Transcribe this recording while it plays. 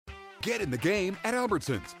Get in the game at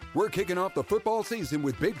Albertsons. We're kicking off the football season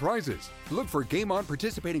with big prizes. Look for Game On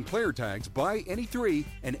participating player tags, buy any 3,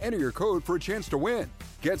 and enter your code for a chance to win.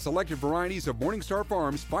 Get selected varieties of Morningstar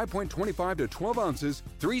Farms 5.25 to 12 ounces,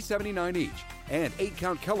 $3.79 each. And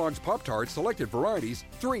 8-count Kellogg's Pop-Tarts selected varieties,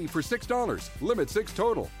 3 for $6. Limit 6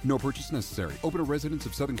 total. No purchase necessary. Open to residents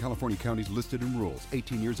of Southern California counties listed in rules,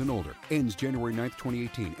 18 years and older. Ends January 9th,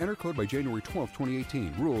 2018. Enter code by January 12th,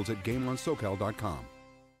 2018. Rules at GameOnSoCal.com.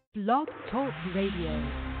 Blog Talk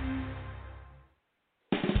Radio.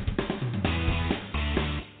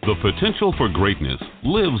 The potential for greatness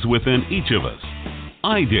lives within each of us.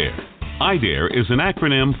 IDARE. IDARE is an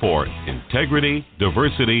acronym for Integrity,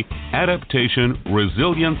 Diversity, Adaptation,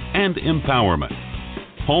 Resilience, and Empowerment.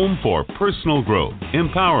 Home for personal growth,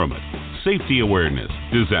 empowerment, safety awareness,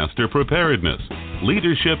 disaster preparedness,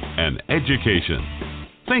 leadership, and education.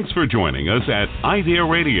 Thanks for joining us at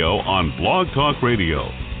IDARE Radio on Blog Talk Radio.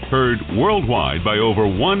 Heard worldwide by over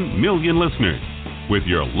 1 million listeners, with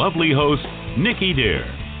your lovely host, Nicky Dare.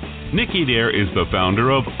 Nicky Dare is the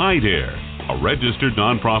founder of IDARE, a registered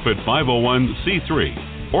nonprofit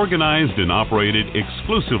 501c3, organized and operated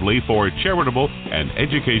exclusively for charitable and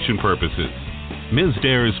education purposes. Ms.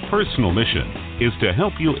 Dare's personal mission is to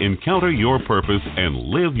help you encounter your purpose and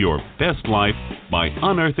live your best life by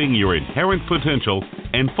unearthing your inherent potential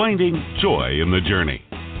and finding joy in the journey.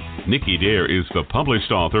 Nicky Dare is the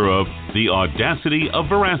published author of The Audacity of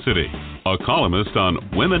Veracity, a columnist on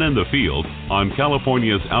Women in the Field on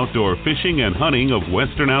California's outdoor fishing and hunting of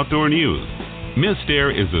Western Outdoor News. Ms.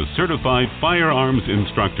 Dare is a certified firearms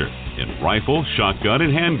instructor in rifle, shotgun,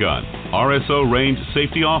 and handgun, RSO range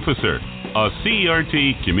safety officer, a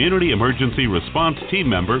CERT Community Emergency Response Team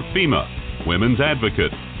member, FEMA, women's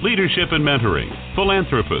advocate, leadership and mentoring,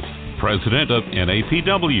 philanthropist, president of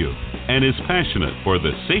NAPW, and is passionate for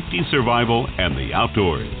the safety, survival, and the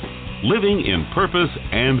outdoors, living in purpose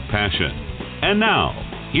and passion. And now,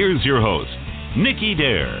 here's your host, Nicky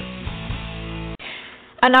Dare.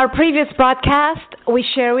 On our previous broadcast, we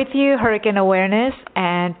share with you hurricane awareness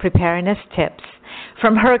and preparedness tips.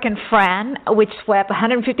 From Hurricane Fran, which swept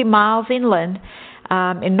 150 miles inland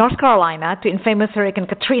in North Carolina, to infamous Hurricane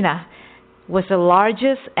Katrina, was the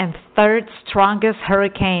largest and third strongest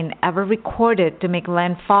hurricane ever recorded to make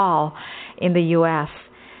landfall in the U.S.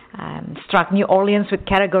 Struck New Orleans with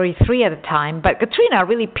Category 3 at the time, but Katrina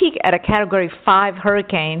really peaked at a Category 5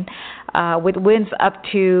 hurricane with winds up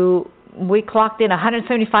to, we clocked in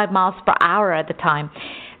 175 miles per hour at the time.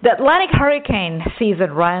 The Atlantic hurricane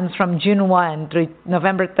season runs from June 1 through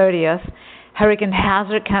November 30th. Hurricane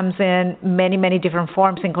hazard comes in many different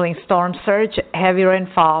forms, including storm surge, heavy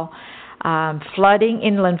rainfall, flooding,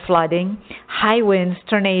 inland flooding, high winds,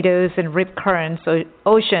 tornadoes, and rip currents, so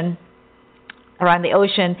around the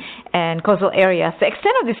ocean and coastal areas. The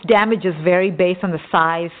extent of these damages vary based on the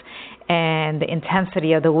size and the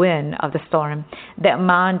intensity of the wind of the storm, the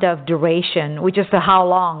amount of duration, which is the how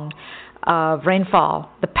long of rainfall,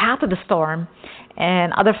 the path of the storm,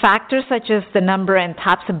 and other factors such as the number and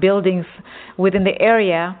types of buildings within the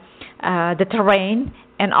area, the terrain,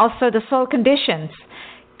 and also the soil conditions.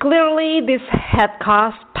 Clearly, this had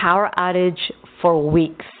caused power outage for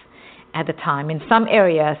weeks at the time in some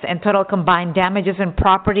areas, and total combined damages in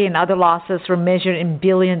property and other losses were measured in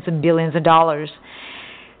billions and billions of dollars.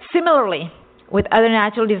 Similarly, with other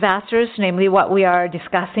natural disasters, namely what we are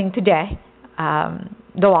discussing today,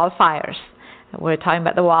 the wildfires. We're talking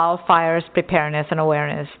about the wildfires preparedness and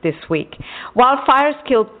awareness this week. Wildfires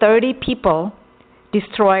killed 30 people,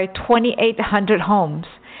 destroyed 2,800 homes,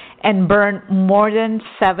 and burn more than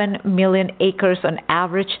 7 million acres on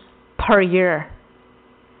average per year.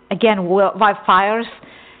 Again, wildfires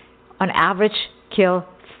on average kill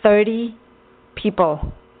 30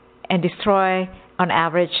 people and destroy on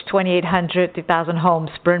average 2,800 to 1,000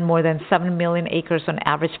 homes, burn more than 7 million acres on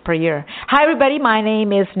average per year. Hi everybody, my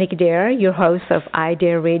name is Nicky Dare, your host of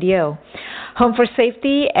IDARE Radio. Home for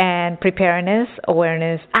safety and preparedness,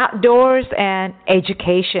 awareness, outdoors, and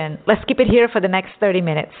education. Let's keep it here for the next 30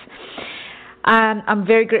 minutes. I'm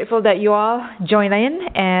very grateful that you all join in,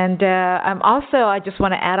 and I just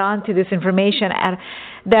want to add on to this information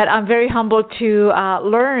that I'm very humbled to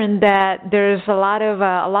learn that there's a lot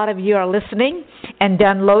of you are listening and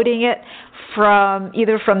downloading it from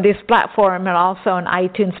this platform and also on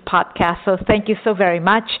iTunes podcast. So thank you so very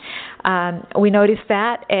much. We noticed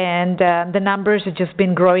that, and the numbers have just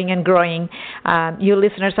been growing and growing. You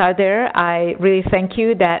listeners out there, I really thank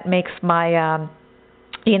you. That makes my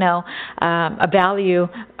a value,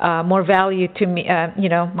 more value to me,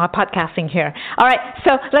 my podcasting here. All right,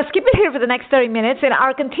 so let's keep it here for the next 30 minutes in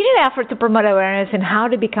our continued effort to promote awareness and how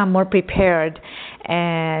to become more prepared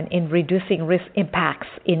and in reducing risk impacts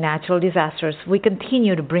in natural disasters. We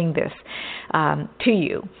continue to bring this to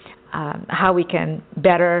you, how we can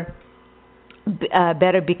better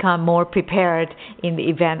become more prepared in the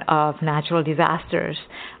event of natural disasters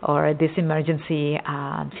or these emergency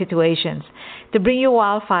situations. To bring you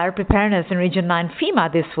wildfire preparedness in Region 9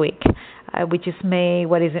 FEMA this week, which is May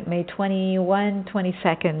 21,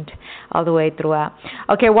 22nd, all the way throughout.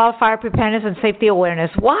 Okay, wildfire preparedness and safety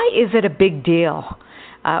awareness. Why is it a big deal?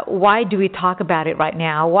 Why do we talk about it right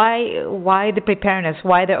now? Why the preparedness?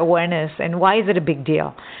 Why the awareness? And why is it a big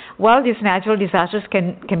deal? Well, these natural disasters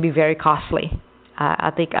can be very costly.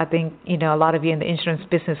 I think a lot of you in the insurance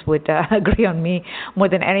business would agree on me more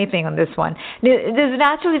than anything on this one. These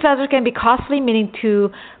natural disasters can be costly, meaning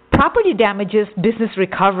to property damages, business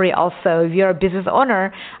recovery also. If you're a business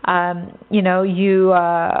owner,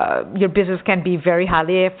 your business can be very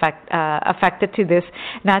highly affected to this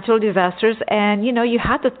natural disasters. And, you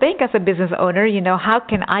have to think as a business owner, how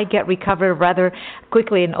can I get recovered rather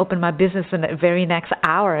quickly and open my business in the very next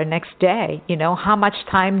hour or next day? How much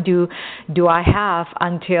time do I have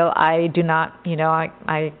until I do not,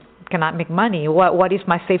 I cannot make money? What is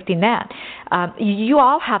my safety net? You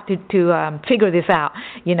all have to figure this out.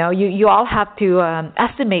 You all have to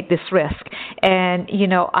estimate this risk. And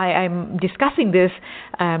I'm discussing this,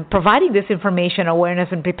 providing this information, awareness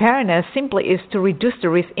and preparedness simply is to reduce the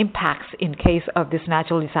risk impacts in case of these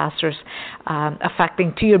natural disasters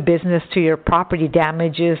affecting to your business, to your property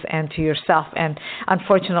damages, and to yourself, and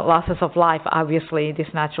unfortunate losses of life. Obviously, this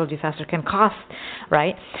natural disaster can cost,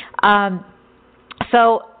 right?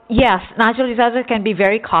 So yes, natural disasters can be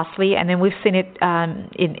very costly, and then we've seen it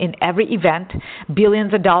in every event.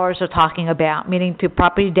 Billions of dollars are talking about, meaning to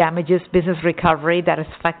property damages, business recovery that is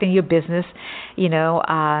affecting your business,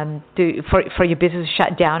 for your business to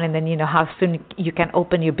shut down, and then how soon you can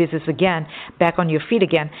open your business again, back on your feet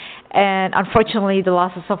again. And unfortunately, the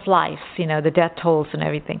losses of life, the death tolls and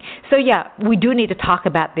everything. So yeah, we do need to talk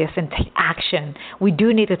about this and take action. We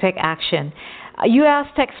do need to take action. U.S.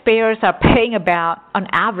 taxpayers are paying on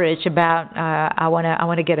average, I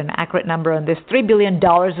want to get an accurate number on this, $3 billion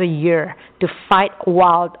a year to fight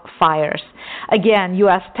wildfires. Again,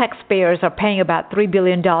 U.S. taxpayers are paying about $3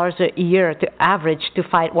 billion a year to average to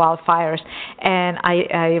fight wildfires. And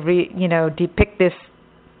I depict this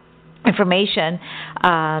information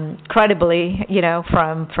credibly,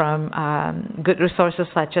 from good resources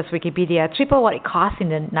such as Wikipedia, triple what it cost in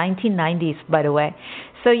the 1990s, by the way.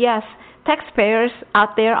 So yes, taxpayers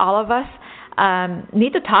out there, all of us,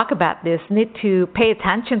 need to talk about this, need to pay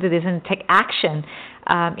attention to this and take action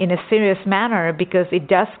in a serious manner, because it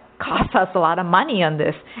does cost us a lot of money on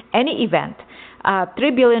this. Any event,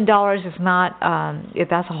 $3 billion is not,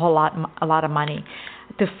 that's a lot of money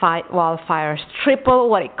to fight wildfires, triple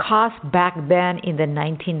what it cost back then in the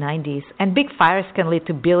 1990s. And big fires can lead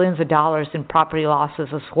to billions of dollars in property losses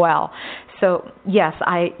as well. So yes,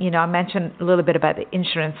 I mentioned a little bit about the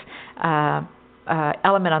insurance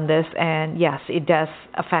element on this, and yes, it does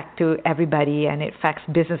affect to everybody, and it affects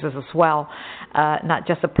businesses as well, not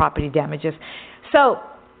just the property damages. So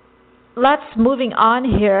let's moving on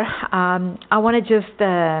here. I want to just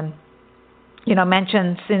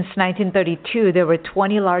mention since 1932 there were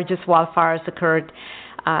 20 largest wildfires occurred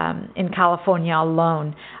in California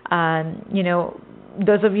alone.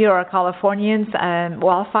 Those of you who are Californians,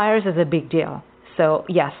 wildfires is a big deal. So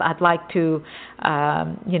yes, I'd like to,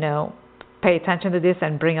 pay attention to this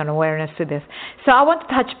and bring an awareness to this. So I want to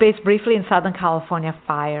touch base briefly in Southern California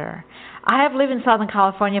fire. I have lived in Southern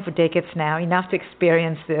California for decades now, enough to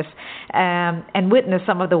experience this and witness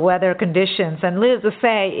some of the weather conditions. And needless to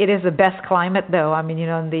say, it is the best climate, though. I mean,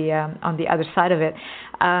 on the other side of it,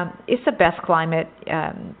 it's the best climate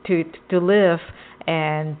to live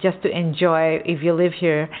and just to enjoy if you live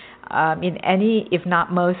here. In any, if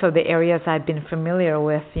not most, of the areas I've been familiar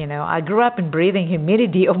with. I grew up in breathing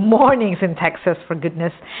humidity of mornings in Texas, for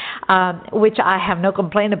goodness, which I have no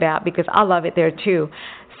complaint about because I love it there too.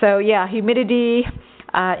 So yeah, humidity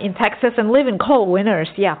in Texas, and live in cold winters.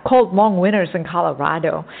 Yeah, cold long winters in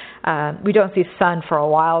Colorado. We don't see sun for a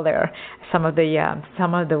while there. Some of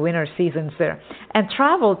the winter seasons there, and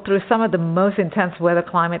traveled through some of the most intense weather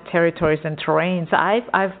climate territories and terrains.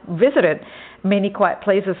 I've visited many quiet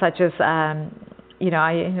places such as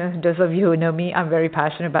those of you who know me, I'm very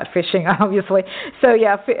passionate about fishing, obviously. So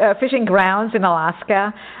yeah, fishing grounds in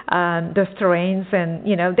Alaska, those terrains, and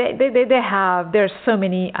there's so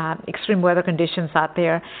many extreme weather conditions out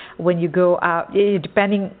there when you go out,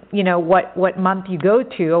 depending what month you go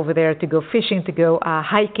to over there to go fishing, to go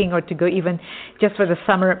hiking, or to go even just for the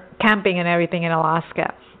summer camping and everything in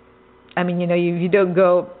Alaska. I mean, you don't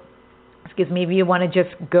go. Excuse me, if you want to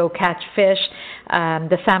just go catch fish,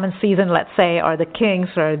 the salmon season, let's say, or the kings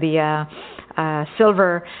or the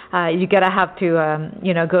silver, you gotta have to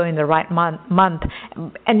go in the right month,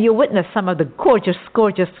 and you'll witness some of the gorgeous,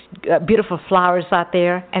 beautiful flowers out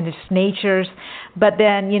there, and it's nature's. But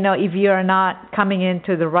then if you're not coming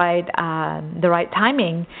into the right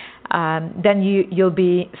timing, then you'll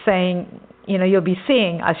be saying. You'll be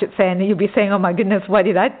seeing, I should say, and you'll be saying, oh my goodness, why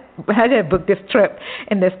did I book this trip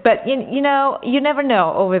in this? But, you never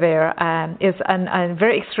know over there. It's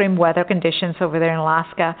very extreme weather conditions over there in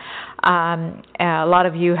Alaska. A lot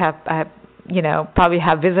of you have probably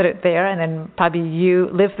have visited there, and then probably you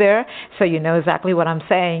live there, so you know exactly what I'm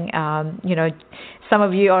saying. Some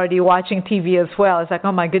of you already watching TV as well. It's like,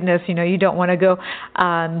 oh my goodness, you don't want to go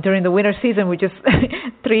during the winter season, which is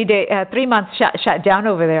 3 months shut down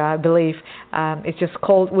over there, I believe. It's just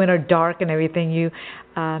cold, winter, dark, and everything.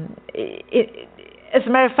 As a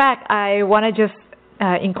matter of fact, I want to just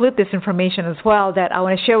include this information as well that I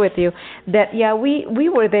want to share with you. That we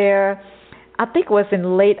were there. I think it was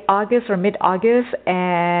in late August or mid-August,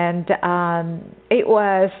 and it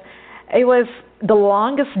was the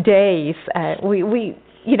longest days. We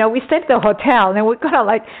stayed at the hotel, and then we're kind of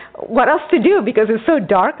like, what else to do, because it's so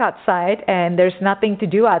dark outside and there's nothing to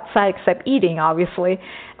do outside except eating, obviously.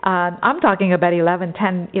 I'm talking about 11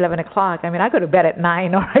 o'clock. I mean, I go to bed at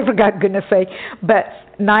 9, or I forgot, goodness sake, but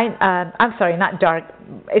 9, I'm sorry, not dark.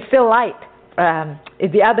 It's still light.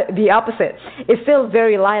 The opposite. It's still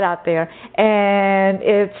very light out there, and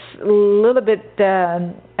it's a little bit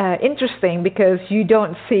interesting because you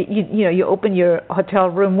don't see. You open your hotel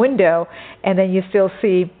room window, and then you still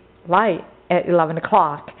see light at 11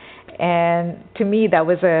 o'clock. And to me, that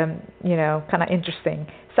was kind of interesting.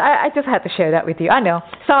 So I just had to share that with you. I know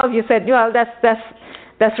some of you said, well,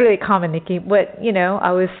 that's really common, Nikki. But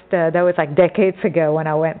that was like decades ago when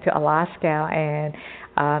I went to Alaska, and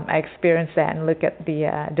I experienced that and look at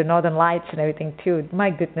the Northern Lights and everything too. My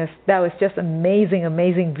goodness, that was just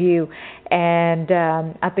amazing view. And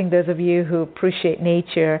I think those of you who appreciate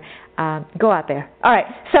nature, go out there. All right,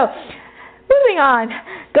 so moving on,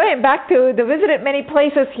 going back to the visited many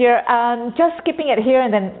places here. Just skipping it here,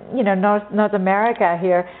 and then North America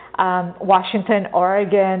here, Washington,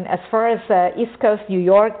 Oregon, as far as East Coast, New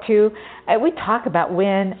York too. We talk about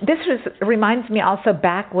wind. This reminds me also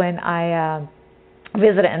back when I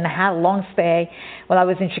visited and had a long stay while I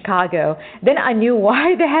was in Chicago. Then I knew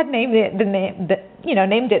why they had named it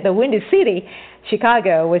named it the Windy City,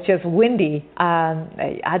 Chicago, which is windy.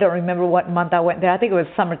 I don't remember what month I went there. I think it was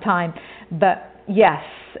summertime. But yes,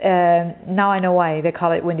 now I know why they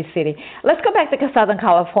call it Windy City. Let's go back to Southern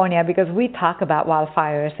California, because we talk about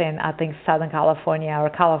wildfires, and I think Southern California, or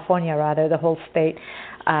California rather, the whole state,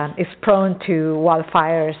 is prone to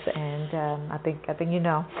wildfires, and I think you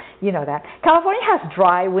know that. California has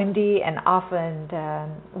dry, windy, and often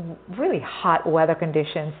really hot weather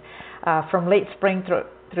conditions from late spring through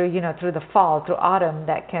the fall, through autumn,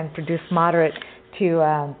 that can produce moderate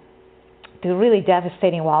to really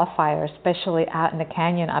devastating wildfires, especially out in the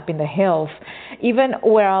canyon, up in the hills. Even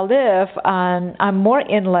where I live, I'm more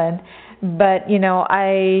inland, but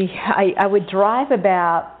I would drive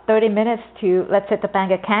about 30 minutes to, let's say,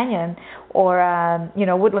 Topanga Canyon, or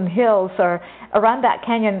Woodland Hills, or around that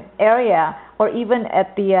canyon area, or even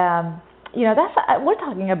at the we're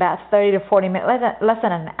talking about 30 to 40 minutes, less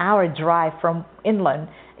than an hour drive from inland,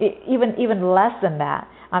 even less than that.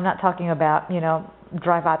 I'm not talking about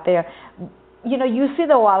drive out there. You see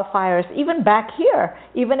the wildfires even back here,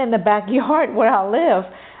 even in the backyard where I live,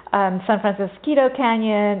 San Francisco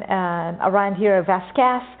Canyon, around here,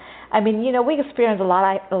 Vasquez. I mean, we experience a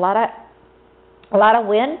lot of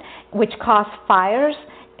wind, which causes fires,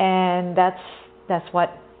 and that's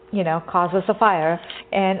what causes a fire.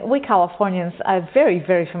 And we Californians are very,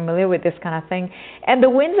 very familiar with this kind of thing. And the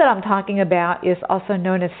winds that I'm talking about is also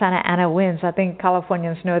known as Santa Ana winds. I think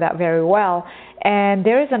Californians know that very well. And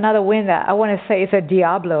there is another wind that I want to say is a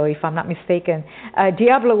Diablo, if I'm not mistaken. A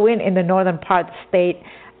Diablo wind in the northern part of the state,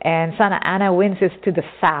 and Santa Ana winds is to the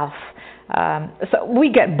south. So we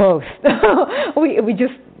get both. we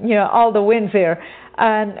just, all the winds there.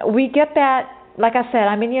 And we get that, like I said,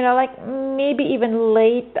 I mean, like maybe even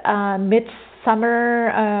late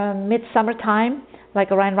midsummer time,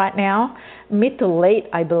 like around right now, mid to late,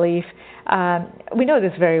 I believe. We know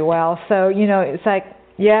this very well. So, it's like,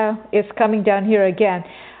 yeah, it's coming down here again.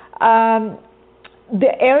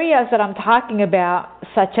 The areas that I'm talking about,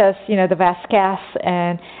 such as, the Vasquez,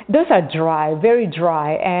 and those are dry, very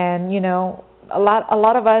dry. And, a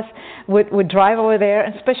lot of us would drive over there,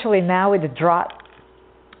 especially now with the drought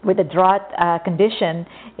condition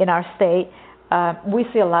in our state. We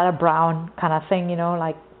see a lot of brown kind of thing,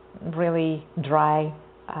 like really dry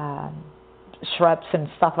shrubs and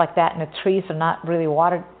stuff like that, and the trees are not really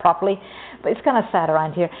watered properly. But it's kind of sad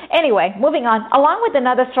around here. Anyway, moving on. Along with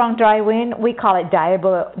another strong dry wind, we call it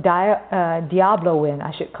Diablo wind,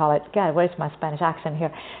 I should call it. God, where's my Spanish accent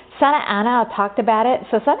here? Santa Ana, I talked about it.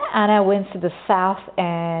 So Santa Ana winds to the south,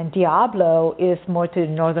 and Diablo is more to the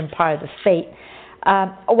northern part of the state.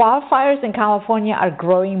 Wildfires in California are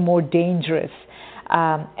growing more dangerous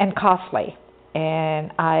and costly.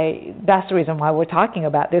 And that's the reason why we're talking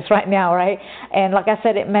about this right now, right? And like I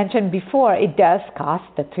said, it mentioned before, it does cost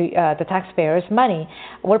the taxpayers money.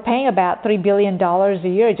 We're paying about $3 billion a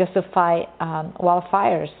year just to fight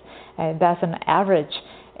wildfires, and that's an average.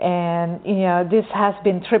 And, this has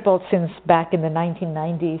been tripled since back in the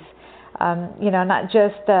 1990s. Not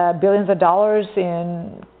just billions of dollars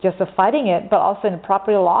in just fighting it, but also in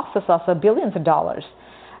property losses, also billions of dollars.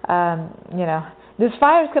 These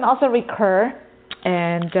fires can also recur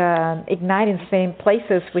and ignite in the same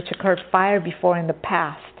places which occurred fire before in the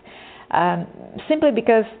past. Simply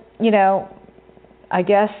because, I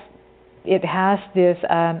guess it has this,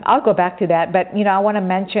 I'll go back to that, but, I want to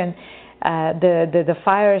mention the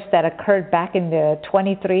fires that occurred back in the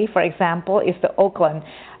 23, for example, is the Oakland.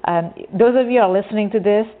 Those of you who are listening to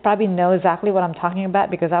this probably know exactly what I'm talking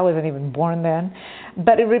about because I wasn't even born then.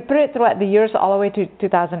 But it repeated throughout the years all the way to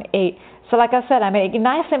 2008. So like I said, it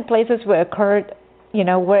ignites in places where it occurred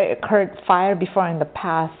fire before in the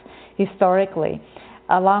past, historically,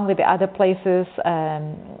 along with the other places,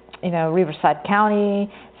 Riverside County,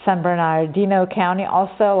 San Bernardino County,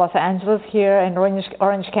 also Los Angeles here, and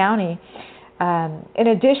Orange County. In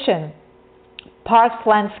addition, parks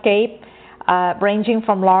landscape, ranging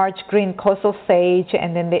from large green coastal sage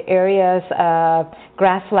and then the areas of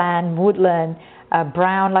grassland, woodland,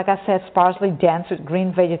 brown, like I said, sparsely dense with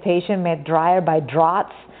green vegetation made drier by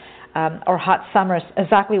droughts or hot summers.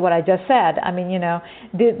 Exactly what I just said.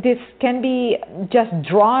 This can be just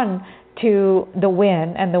drawn to the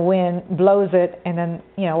wind, and the wind blows it, and then,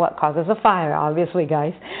 what causes a fire, obviously,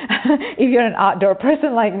 guys. If you're an outdoor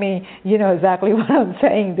person like me, you know exactly what I'm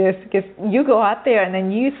saying this, because you go out there and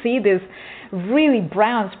then you see this really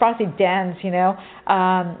brown, sparsely dense,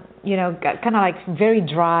 kind of like very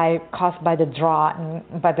dry, caused by the drought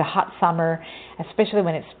and by the hot summer, especially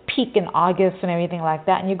when it's peak in August and everything like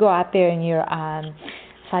that. And you go out there and you're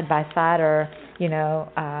side by side or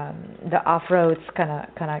the off-roads kind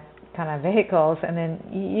of vehicles, and then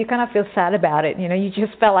you kind of feel sad about it. You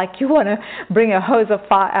just felt like you want to bring a hose of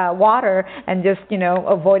water and just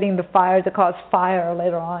avoiding the fire to cause fire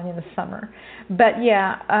later on in the summer. But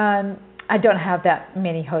yeah. I don't have that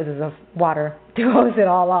many hoses of water to hose it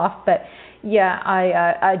all off, but yeah,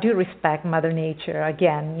 I do respect Mother Nature.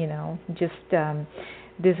 Again,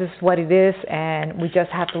 this is what it is, and we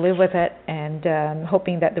just have to live with it, and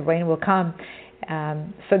hoping that the rain will come.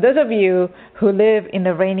 So those of you who live in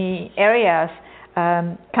the rainy areas,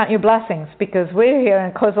 count your blessings, because we're here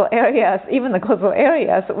in coastal areas, even the coastal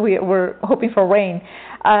areas, we're hoping for rain.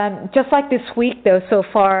 Just like this week, though, so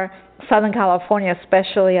far, Southern California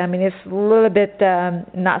especially, it's a little bit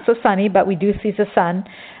not so sunny, but we do see the sun,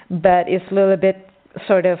 but it's a little bit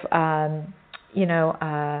sort of,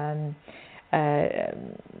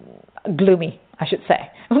 gloomy, I should say,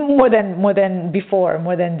 more than before,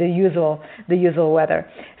 more than the usual weather.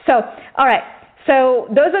 So, all right. So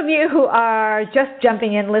those of you who are just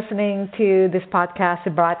jumping in, listening to this podcast, the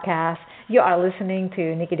broadcast, you are listening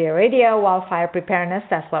to Nicky Dare Radio, Wildfire Preparedness.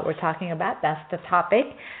 That's what we're talking about. That's the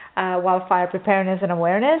topic. Wildfire preparedness and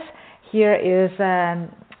awareness. Here is,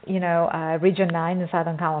 Region 9 in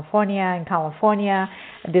Southern California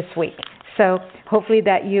this week. So hopefully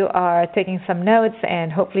that you are taking some notes,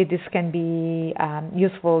 and hopefully this can be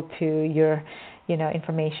useful to your,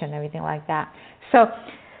 information, everything like that. So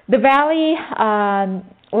the valley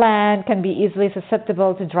land can be easily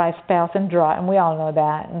susceptible to dry spells and drought, and we all know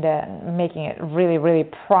that, and making it really, really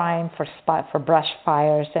prime for brush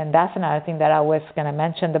fires. And that's another thing that I was going to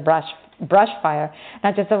mention, the brush fire,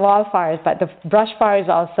 not just the wildfires, but the brush fire is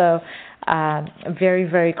also very,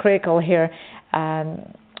 very critical here.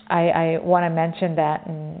 I want to mention that,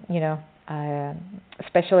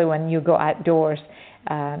 especially when you go outdoors,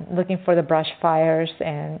 looking for the brush fires,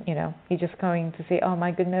 and you're just going to say, oh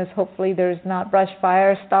my goodness, hopefully there's not brush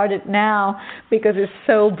fires started now because it's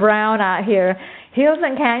so brown out here. Hills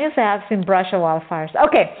and canyons have seen brush or wildfires.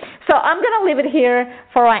 Okay, so I'm going to leave it here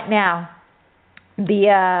for right now.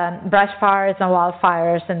 The brush fires and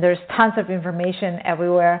wildfires, and there's tons of information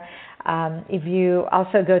everywhere. If you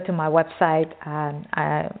also go to my website,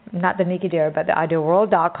 not the Nicky Dare, but the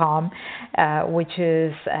idealworld.com, which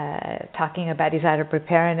is talking about disaster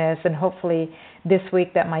preparedness, and hopefully this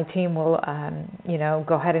week that my team will,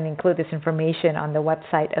 go ahead and include this information on the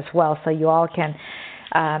website as well, so you all can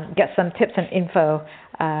get some tips and info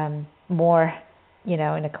more,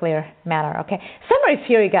 in a clear manner. Okay, summer is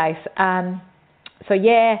here, you guys. So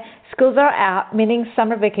schools are out, meaning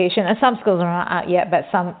summer vacation, and some schools are not out yet, but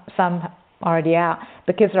some already out.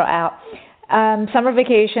 The kids are out. Summer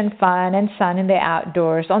vacation, fun and sun in the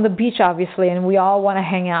outdoors, on the beach, obviously, and we all want to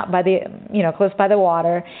hang out by the, close by the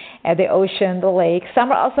water, at the ocean, the lake.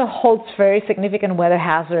 Summer also holds very significant weather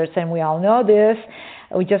hazards, and we all know this.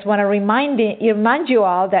 We just want to remind you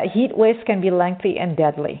all that heat waves can be lengthy and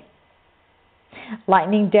deadly.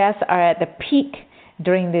 Lightning deaths are at the peak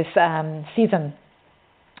during this season.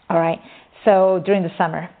 All right, so during the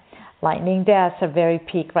summer, lightning deaths are very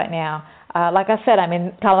peak right now. Like I said, I'm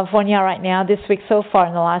in California right now. This week so far,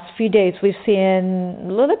 in the last few days, we've seen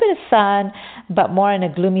a little bit of sun, but more on a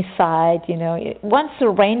gloomy side. It wants to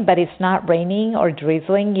rain, but it's not raining or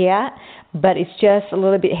drizzling yet. But it's just a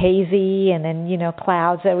little bit hazy, and then,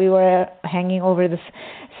 clouds everywhere hanging over the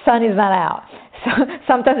sun is not out. So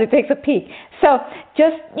sometimes it takes a peek. So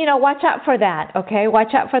just, watch out for that, okay?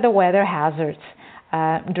 Watch out for the weather hazards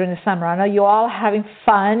during the summer. I know you all are having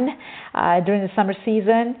fun during the summer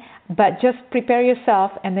season, but just prepare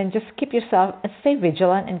yourself, and then just keep yourself, stay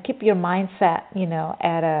vigilant, and keep your mindset,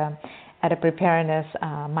 at a preparedness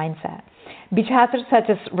mindset. Beach hazards such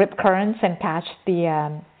as rip currents and catch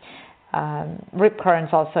the rip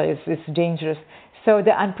currents also is dangerous. So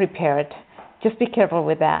the unprepared, just be careful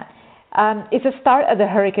with that. It's the start of the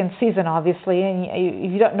hurricane season, obviously, and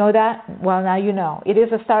if you don't know that, well, now you know. It is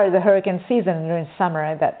the start of the hurricane season during summer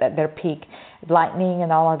at their peak, lightning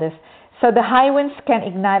and all of this. So the high winds can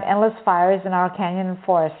ignite endless fires in our canyon and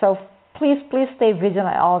forest. So please stay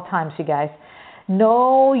vigilant at all times, you guys.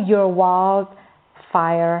 Know your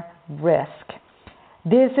wildfire risk.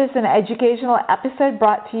 This is an educational episode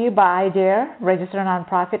brought to you by IDARE, registered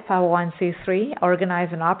nonprofit 501c3,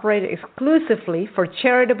 organized and operated exclusively for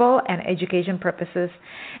charitable and education purposes.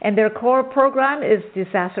 And their core program is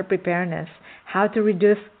Disaster Preparedness, how to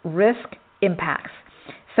reduce risk impacts.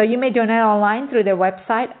 So you may donate online through their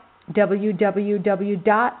website,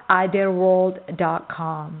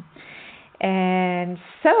 www.idareworld.com. And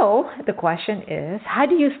so the question is, how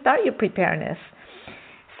do you start your preparedness?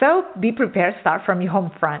 So be prepared. Start from your home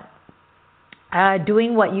front.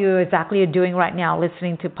 Doing what you exactly are doing right now,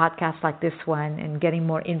 listening to podcasts like this one and getting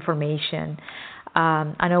more information.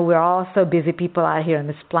 I know we're all so busy people out here on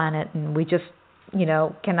this planet, and we just,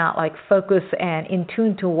 cannot focus and in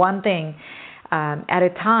tune to one thing at a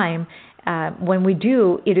time. When we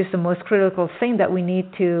do, it is the most critical thing that we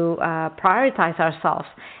need to prioritize ourselves.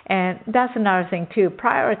 And that's another thing too.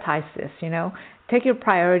 Prioritize this, Take your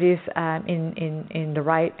priorities in the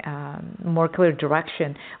right, more clear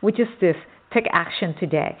direction, which is this: take action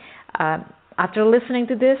today. After listening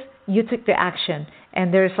to this, you took the action,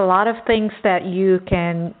 and there's a lot of things that you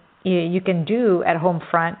can do at home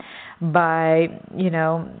front by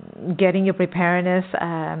getting your preparedness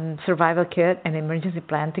survival kit and emergency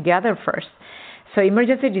plan together first. So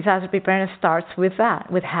emergency disaster preparedness starts with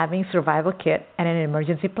that, with having survival kit and an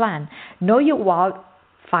emergency plan. Know your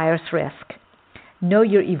wildfires risk. Know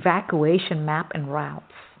your evacuation map and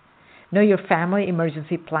routes. Know your family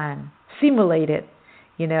emergency plan. Simulate it.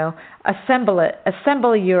 Assemble it.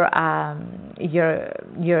 Assemble your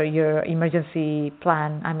emergency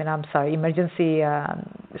plan. Emergency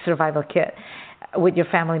survival kit with your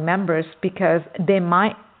family members, because they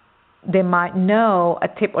might know a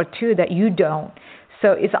tip or two that you don't.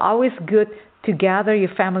 So it's always good to gather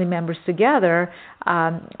your family members together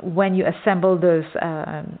when you assemble those,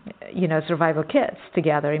 survival kits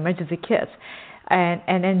together, emergency kits,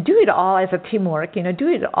 and do it all as a teamwork. Do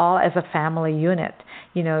it all as a family unit.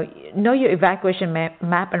 Know your evacuation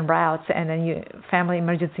map and routes, and then your family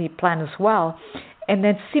emergency plan as well, and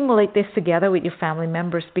then simulate this together with your family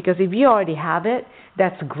members. Because if you already have it,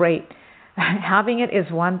 that's great. Having it is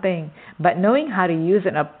one thing, but knowing how to use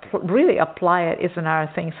it and really apply it is another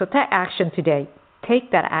thing. So take action today.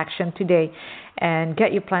 Take that action today and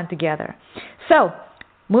get your plan together. So,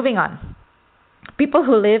 moving on. people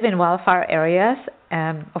who live in wildfire areas,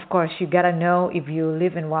 of course, you got to know if you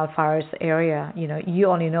live in wildfires area. You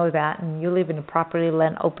only know that, and you live in a properly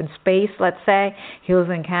land open space, let's say, hills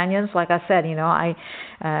and canyons. Like I said,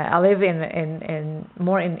 I live in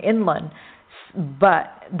more in inland,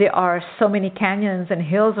 but there are so many canyons and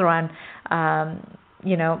hills around,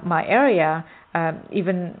 my area.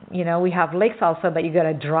 Even, we have lakes also, but you got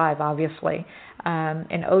to drive, obviously.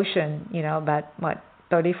 An ocean, about,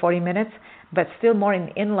 30, 40 minutes, but still more in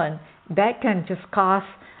inland. That can just cause,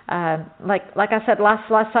 like I said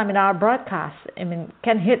last time in our broadcast,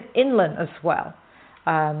 can hit inland as well.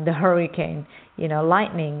 The hurricane,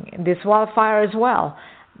 lightning, this wildfire as well.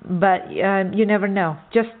 But you never know.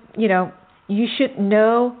 Just, you should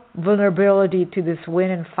know vulnerability to this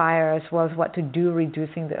wind and fire, as well as what to do,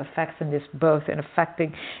 reducing the effects in this both and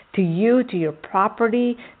affecting to you, to your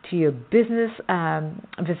property, to your business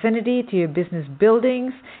vicinity, to your business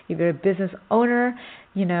buildings. If you're a business owner,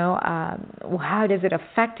 how does it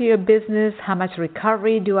affect your business? How much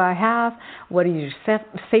recovery do I have? What is your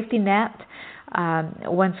safety net?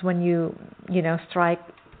 When you strike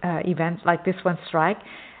events like this one strike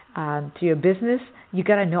to your business, you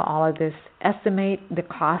got to know all of this. Estimate the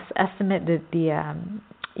cost, estimate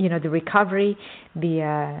the recovery,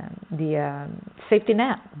 the safety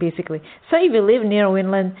net, basically. So if you live near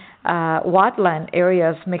inland wildland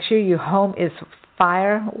areas, make sure your home is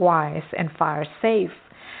fire-wise and fire-safe.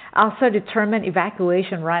 Also determine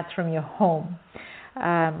evacuation routes from your home.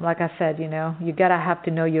 Like I said, you got to have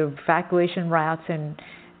to know your evacuation routes and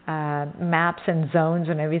maps and zones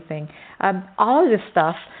and everything. All of this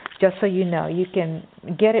stuff, just so you know, you can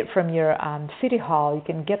get it from your city hall. You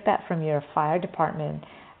can get that from your fire department,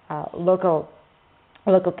 local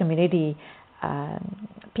community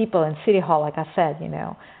people in city hall. Like I said,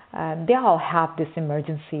 they all have this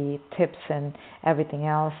emergency tips and everything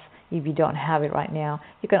else. If you don't have it right now,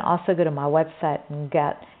 you can also go to my website and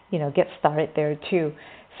get started there too.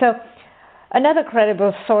 So another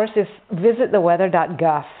credible source is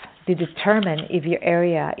visittheweather.gov to determine if your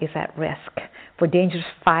area is at risk for dangerous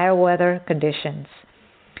fire weather conditions.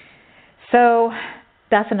 So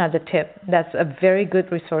that's another tip. That's a very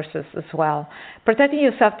good resources as well. Protecting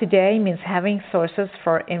yourself today means having sources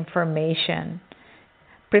for information.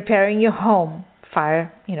 Preparing your home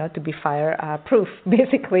to be fire proof,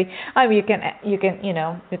 basically. You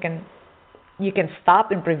can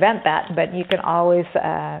stop and prevent that, but you can always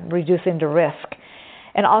reducing the risk.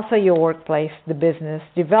 And also your workplace, the business.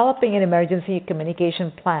 Developing an emergency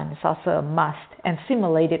communication plan is also a must, and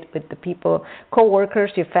simulate it with the people,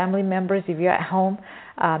 co-workers, your family members. If you're at home,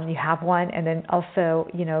 you have one, and then also,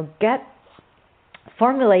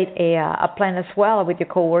 formulate a plan as well with your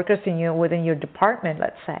co-workers within your department.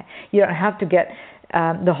 Let's say you don't have to get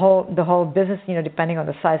the whole business, depending on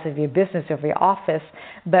the size of your business or your office,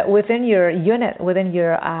 but within your unit, within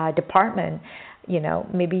your department.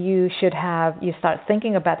 Maybe you start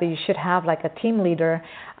thinking about that. You should have like a team leader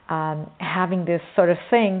having this sort of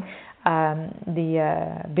thing,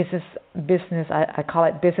 the business, I call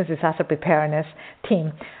it business disaster preparedness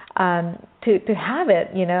team, to have it,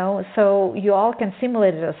 so you all can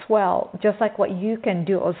simulate it as well, just like what you can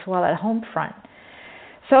do as well at home front.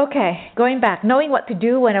 So, okay, going back, knowing what to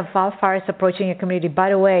do when a wildfire is approaching your community. By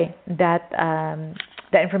the way, that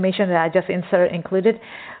information that I just included,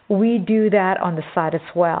 we do that on the site as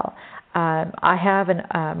well. I have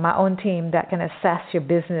my own team that can assess your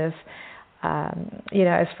business,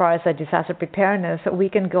 as far as the disaster preparedness. So we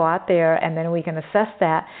can go out there and then we can assess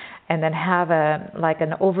that and then have an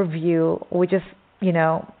overview, which is,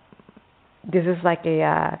 this is like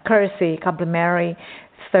a courtesy, complimentary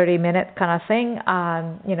 30-minute kind of thing,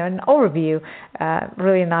 an overview,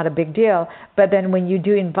 really not a big deal. But then when you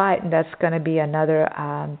do invite, that's going to be another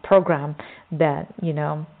program that,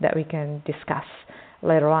 that we can discuss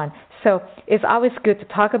later on. So it's always good to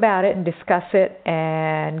talk about it and discuss it,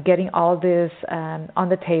 and getting all this on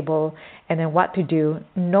the table, and then what to do,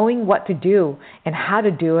 knowing what to do and how to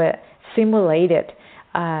do it, simulate it.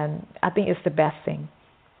 I think it's the best thing.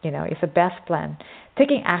 It's the best plan.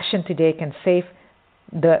 Taking action today can save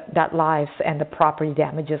that lives and the property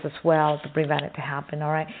damages as well, to prevent it to happen.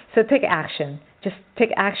 All right. So take action. Just take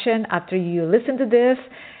action after you listen to this.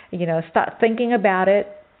 Start thinking about it,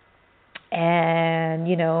 and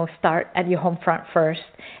start at your home front first,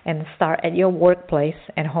 and start at your workplace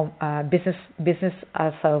and home business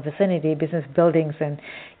vicinity, business buildings, and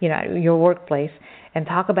your workplace, and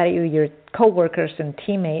talk about it with your coworkers and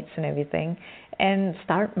teammates and everything, and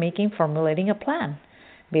start formulating a plan,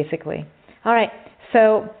 basically. All right.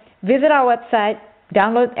 So visit our website,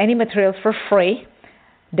 download any materials for free.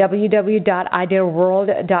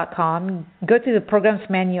 www.ideaworld.com. Go to the programs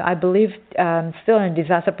menu. I believe still in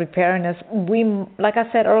disaster preparedness. Like I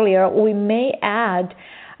said earlier, we may add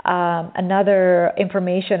another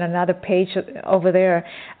information, another page over there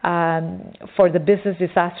for the business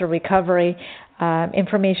disaster recovery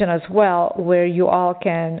information as well, where you all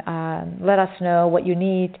can let us know what you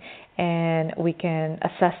need, and we can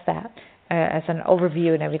assess that as an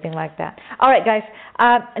overview and everything like that. All right, guys.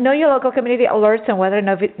 Know your local community alerts and weather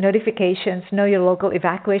notifications. Know your local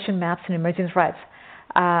evacuation maps and emergency routes.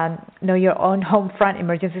 Know your own home front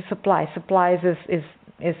emergency supplies. Supplies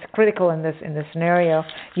is critical in this scenario.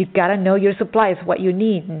 You gotta know your supplies, what you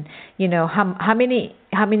need, and how many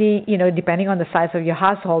depending on the size of your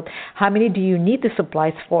household, how many do you need the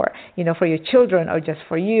supplies for? For your children or just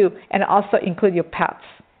for you, and also include your pets.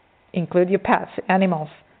 Include your pets, animals.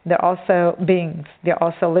 They're also beings. They're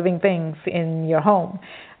also living things in your home.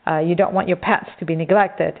 You don't want your pets to be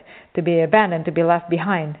neglected, to be abandoned, to be left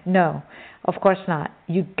behind. No, of course not.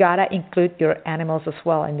 You gotta include your animals as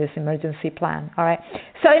well in this emergency plan. All right.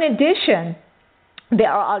 So in addition,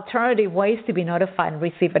 there are alternative ways to be notified and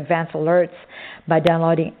receive advance alerts by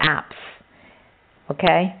downloading apps.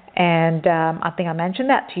 Okay, and I think I mentioned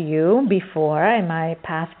that to you before in my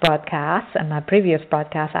past broadcasts and my previous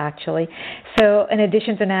broadcast, actually. So in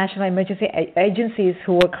addition to national emergency agencies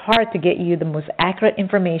who work hard to get you the most accurate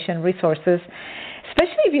information, resources,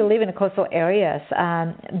 especially if you live in the coastal areas,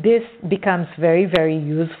 this becomes very, very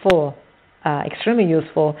useful, extremely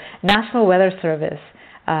useful. National Weather Service,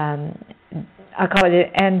 I call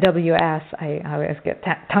it NWS. I always get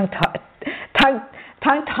tongue-tied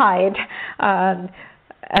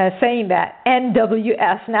saying that.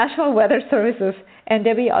 NWS, National Weather Services,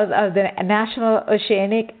 NW of the National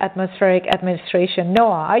Oceanic Atmospheric Administration,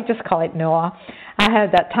 NOAA. I just call it NOAA. I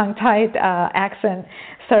have that tongue-tied accent.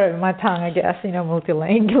 Sorry, my tongue, I guess,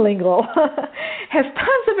 multilingual. Has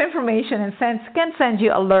tons of information and can send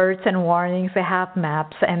you alerts and warnings. They have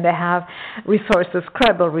maps and they have resources,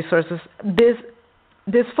 credible resources.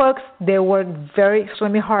 These folks, they work very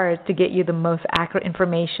extremely hard to get you the most accurate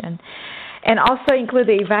information. And also include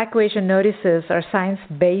the evacuation notices or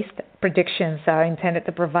science-based predictions that are intended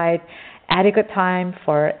to provide adequate time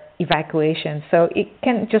for evacuation. So it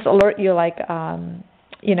can just alert you like, hey,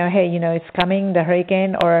 it's coming, the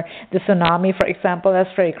hurricane or the tsunami, for example. That's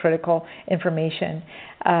very critical information.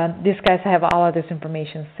 These guys have all of this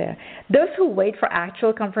information there. Those who wait for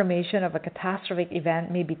actual confirmation of a catastrophic event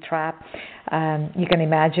may be trapped, you can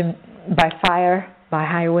imagine, by fire, by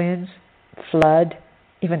high winds, flood,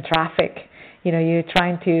 even traffic. You're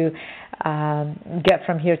trying to get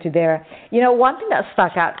from here to there. One thing that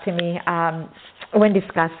stuck out to me when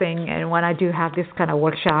discussing and when I do have this kind of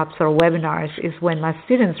workshops or webinars is when my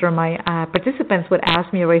students or my participants would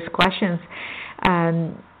ask me, raise questions.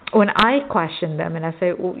 When I question them and I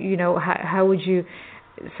say, how would you,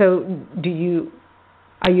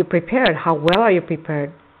 are you prepared? How well are you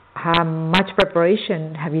prepared? How much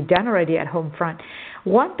preparation have you done already at home front?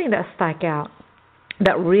 One thing that stuck out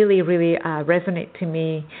that really, really resonate to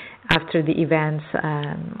me after the events,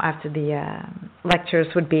 after the lectures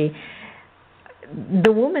would be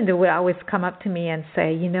the woman that would always come up to me and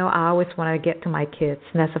say, I always want to get to my kids.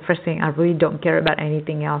 And that's the first thing. I really don't care about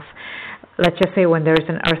anything else. Let's just say when there's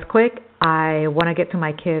an earthquake, I want to get to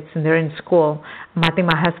my kids and they're in school. I think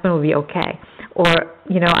my husband will be okay. Or,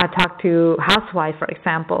 I talk to housewife, for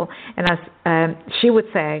example, and she would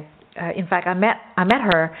say, in fact, I met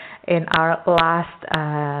her in our last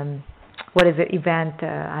event.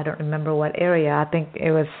 I don't remember what area. I think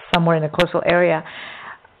it was somewhere in the coastal area.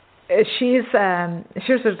 She's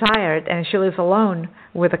retired and she lives alone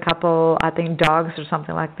with a couple, I think, dogs or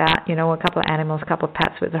something like that. A couple of animals, a couple of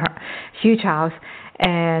pets with her huge house,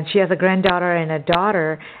 and she has a granddaughter and a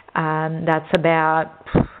daughter that's about,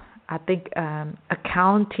 I think, a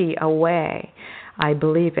county away, I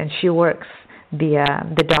believe, and she works.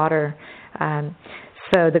 The daughter,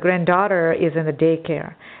 so the granddaughter is in the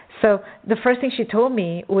daycare. So the first thing she told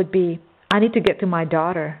me would be, I need to get to my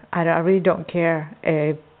daughter. I really don't care.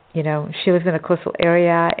 She lives in a coastal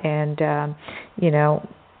area, and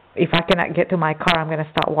if I cannot get to my car, I'm going to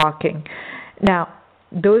start walking. Now,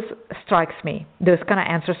 those strikes me. Those kind of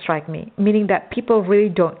answers strike me, meaning that people really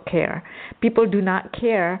don't care. People do not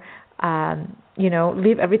care.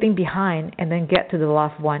 Leave everything behind and then get to the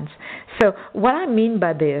loved ones. So what I mean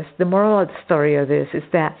by this, the moral of the story of this is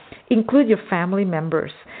that include your family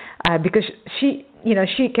members, because she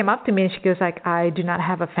came up to me and she goes like, I do not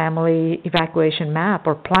have a family evacuation map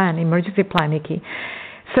or plan, emergency plan, Nikki.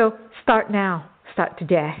 So start now, start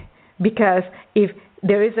today. because if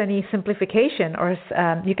there is any simplification, or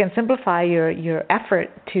you can simplify your effort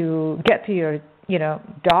to get to your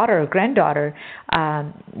daughter or granddaughter,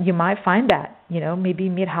 you might find that maybe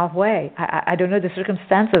meet halfway. I don't know the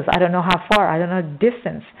circumstances. I don't know how far. I don't know the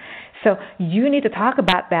distance. So you need to talk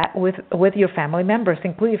about that with your family members.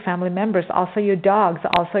 Include your family members, also your dogs,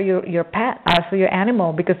 also your pet, also your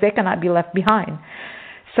animal, because they cannot be left behind.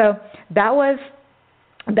 So that was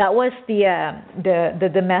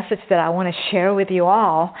the message that I want to share with you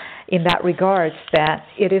all in that regards, that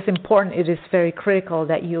it is important, it is very critical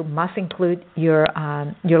that you must include your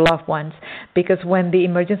loved ones, because when the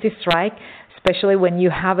emergency strike, especially when you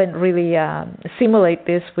haven't really simulated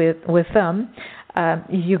this with them,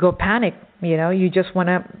 you go panic. You just want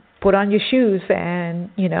to put on your shoes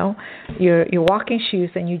and your walking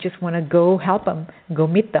shoes, and you just want to go help them, go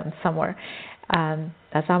meet them somewhere.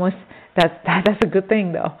 That's a good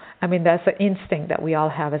thing, though. I mean, that's an instinct that we all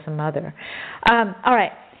have as a mother. All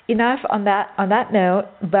right, enough on that note.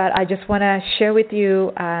 But I just want to share with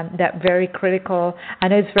you that very critical. I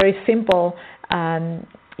know it's very simple,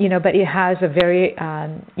 but it has a very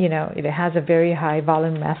it has a very high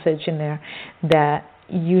volume message in there that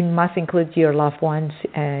you must include your loved ones,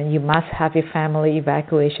 and you must have your family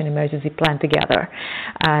evacuation emergency plan together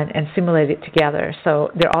and simulate it together,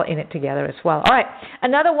 so they're all in it together as well. All right,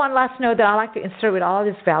 another one last note that I like to insert with all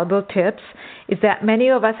these valuable tips is that many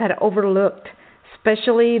of us had overlooked,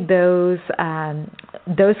 especially those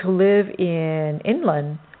who live in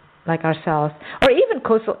inland like ourselves, or even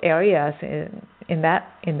coastal areas in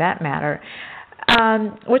that matter.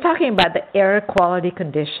 We're talking about the air quality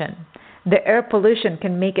condition. The air pollution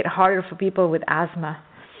can make it harder for people with asthma,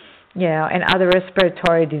 and other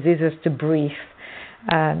respiratory diseases to breathe.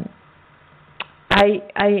 My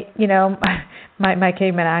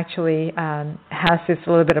caveman actually has this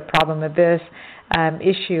little bit of problem with this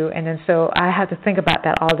issue, and then so I have to think about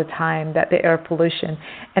that all the time, that the air pollution,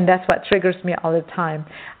 and that's what triggers me all the time.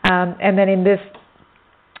 And then in this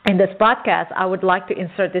podcast, I would like to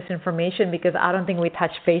insert this information because I don't think we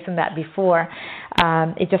touched base on that before.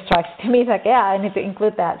 It just strikes to me like, yeah, I need to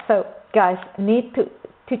include that. So, guys, need to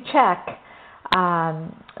check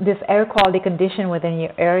this air quality condition within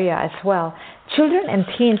your area as well. Children and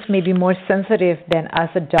teens may be more sensitive than us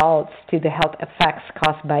adults to the health effects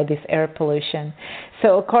caused by this air pollution.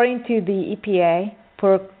 So, according to the EPA,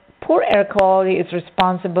 poor air quality is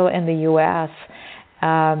responsible in the U.S.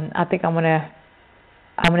 I think I'm going to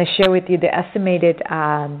share with you the estimated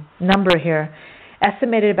number here.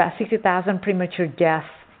 Estimated about 60,000 premature deaths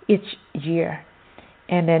each year.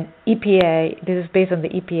 And then EPA, this is based on the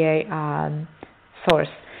EPA source.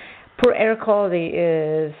 Poor air quality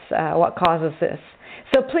is what causes this.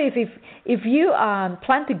 So please, if you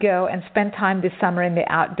plan to go and spend time this summer in the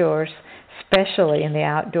outdoors, especially in the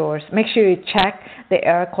outdoors, make sure you check the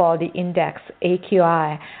air quality index,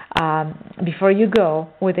 AQI, before you go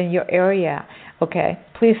within your area. Okay,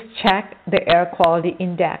 please check the air quality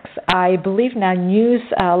index. I believe now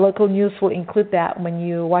local news will include that when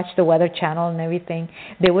you watch the Weather Channel and everything.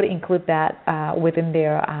 They would include that within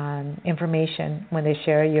their information when they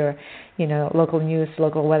share your, local news,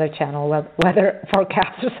 local Weather Channel, weather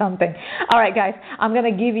forecast or something. All right, guys, I'm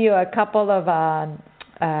going to give you a couple of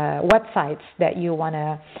websites that you want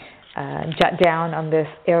to jot down on this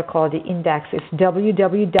air quality index. It's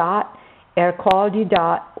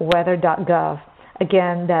www.airquality.weather.gov.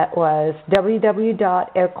 Again, that was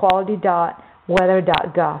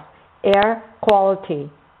www.airquality.weather.gov,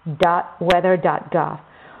 airquality.weather.gov.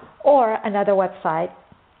 Or another website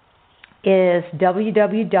is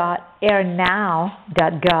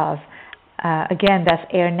www.airnow.gov. Again, that's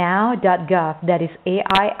airnow.gov. That is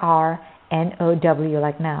AIRNOW,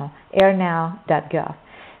 like now, airnow.gov.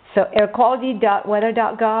 So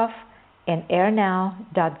airquality.weather.gov and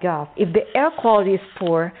airnow.gov. If the air quality is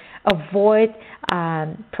poor, avoid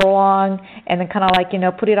prolong and then kind of like,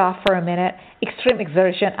 put it off for a minute. Extreme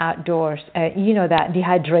exertion outdoors, that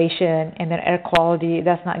dehydration and then air quality,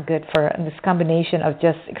 that's not good for this combination of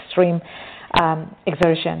just extreme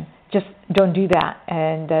exertion. Just don't do that.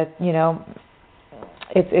 And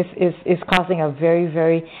it's causing a very,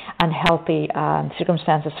 very unhealthy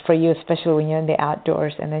circumstances for you, especially when you're in the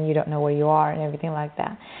outdoors and then you don't know where you are and everything like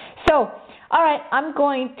that. So, all right, I'm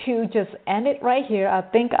going to just end it right here. I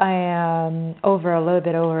think I am a little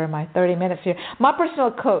bit over my 30 minutes here. My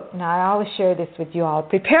personal quote, now I always share this with you all: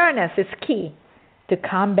 preparedness is key to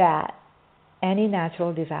combat any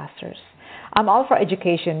natural disasters. I'm all for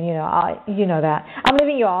education, you know that. I'm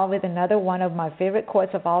leaving you all with another one of my favorite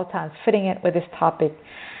quotes of all time, fitting it with this topic.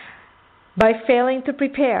 By failing to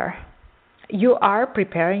prepare, you are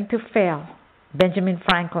preparing to fail. Benjamin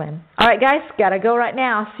Franklin. All right, guys, gotta go right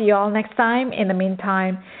now. See you all next time. In the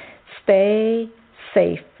meantime, stay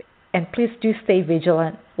safe, and please do stay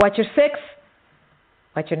vigilant. Watch your 6,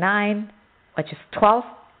 watch your 9, watch your 12,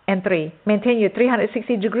 and 3. Maintain your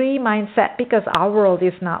 360-degree mindset because our world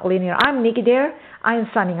is not linear. I'm Nicky Dare. I am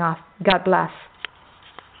signing off. God bless.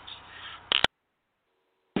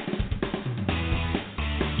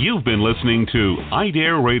 You've been listening to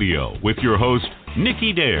iDare Radio with your host,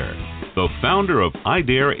 Nicky Dare, the founder of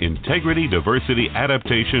iDare Integrity, Diversity,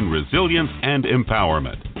 Adaptation, Resilience, and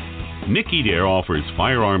Empowerment. Nicky Dare offers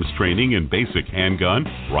firearms training in basic handgun,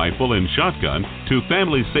 rifle, and shotgun to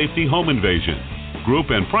family safety home invasion. Group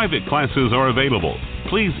and private classes are available.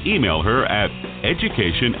 Please email her at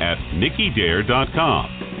education@nickydare.com.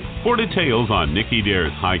 For details on Nicky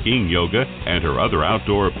Dare's hiking, yoga, and her other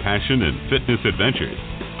outdoor passion and fitness adventures,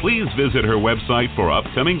 please visit her website for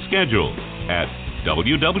upcoming schedules at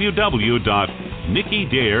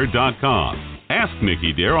www.nickydare.com. Ask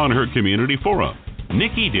Nicky Dare on her community forum,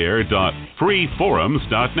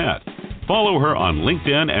 nickydare.freeforums.net. Follow her on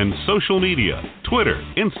LinkedIn and social media, Twitter,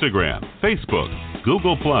 Instagram, Facebook,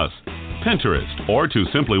 Google+, Pinterest, or to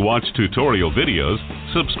simply watch tutorial videos,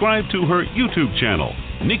 subscribe to her YouTube channel,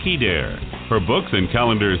 Nicky Dare. Her books and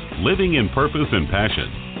calendars, Living in Purpose and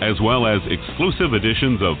Passion, as well as exclusive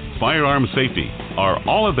editions of Firearm Safety, are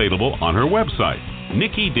all available on her website,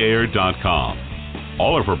 nickydare.com.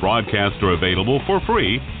 All of her broadcasts are available for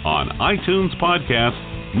free on iTunes podcast,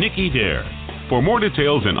 Nicky Dare. For more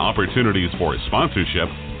details and opportunities for sponsorship,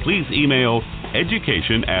 please email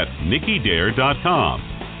education@nickydare.com.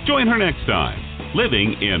 Join her next time,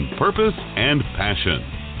 Living in Purpose and Passion.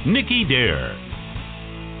 Nicky Dare.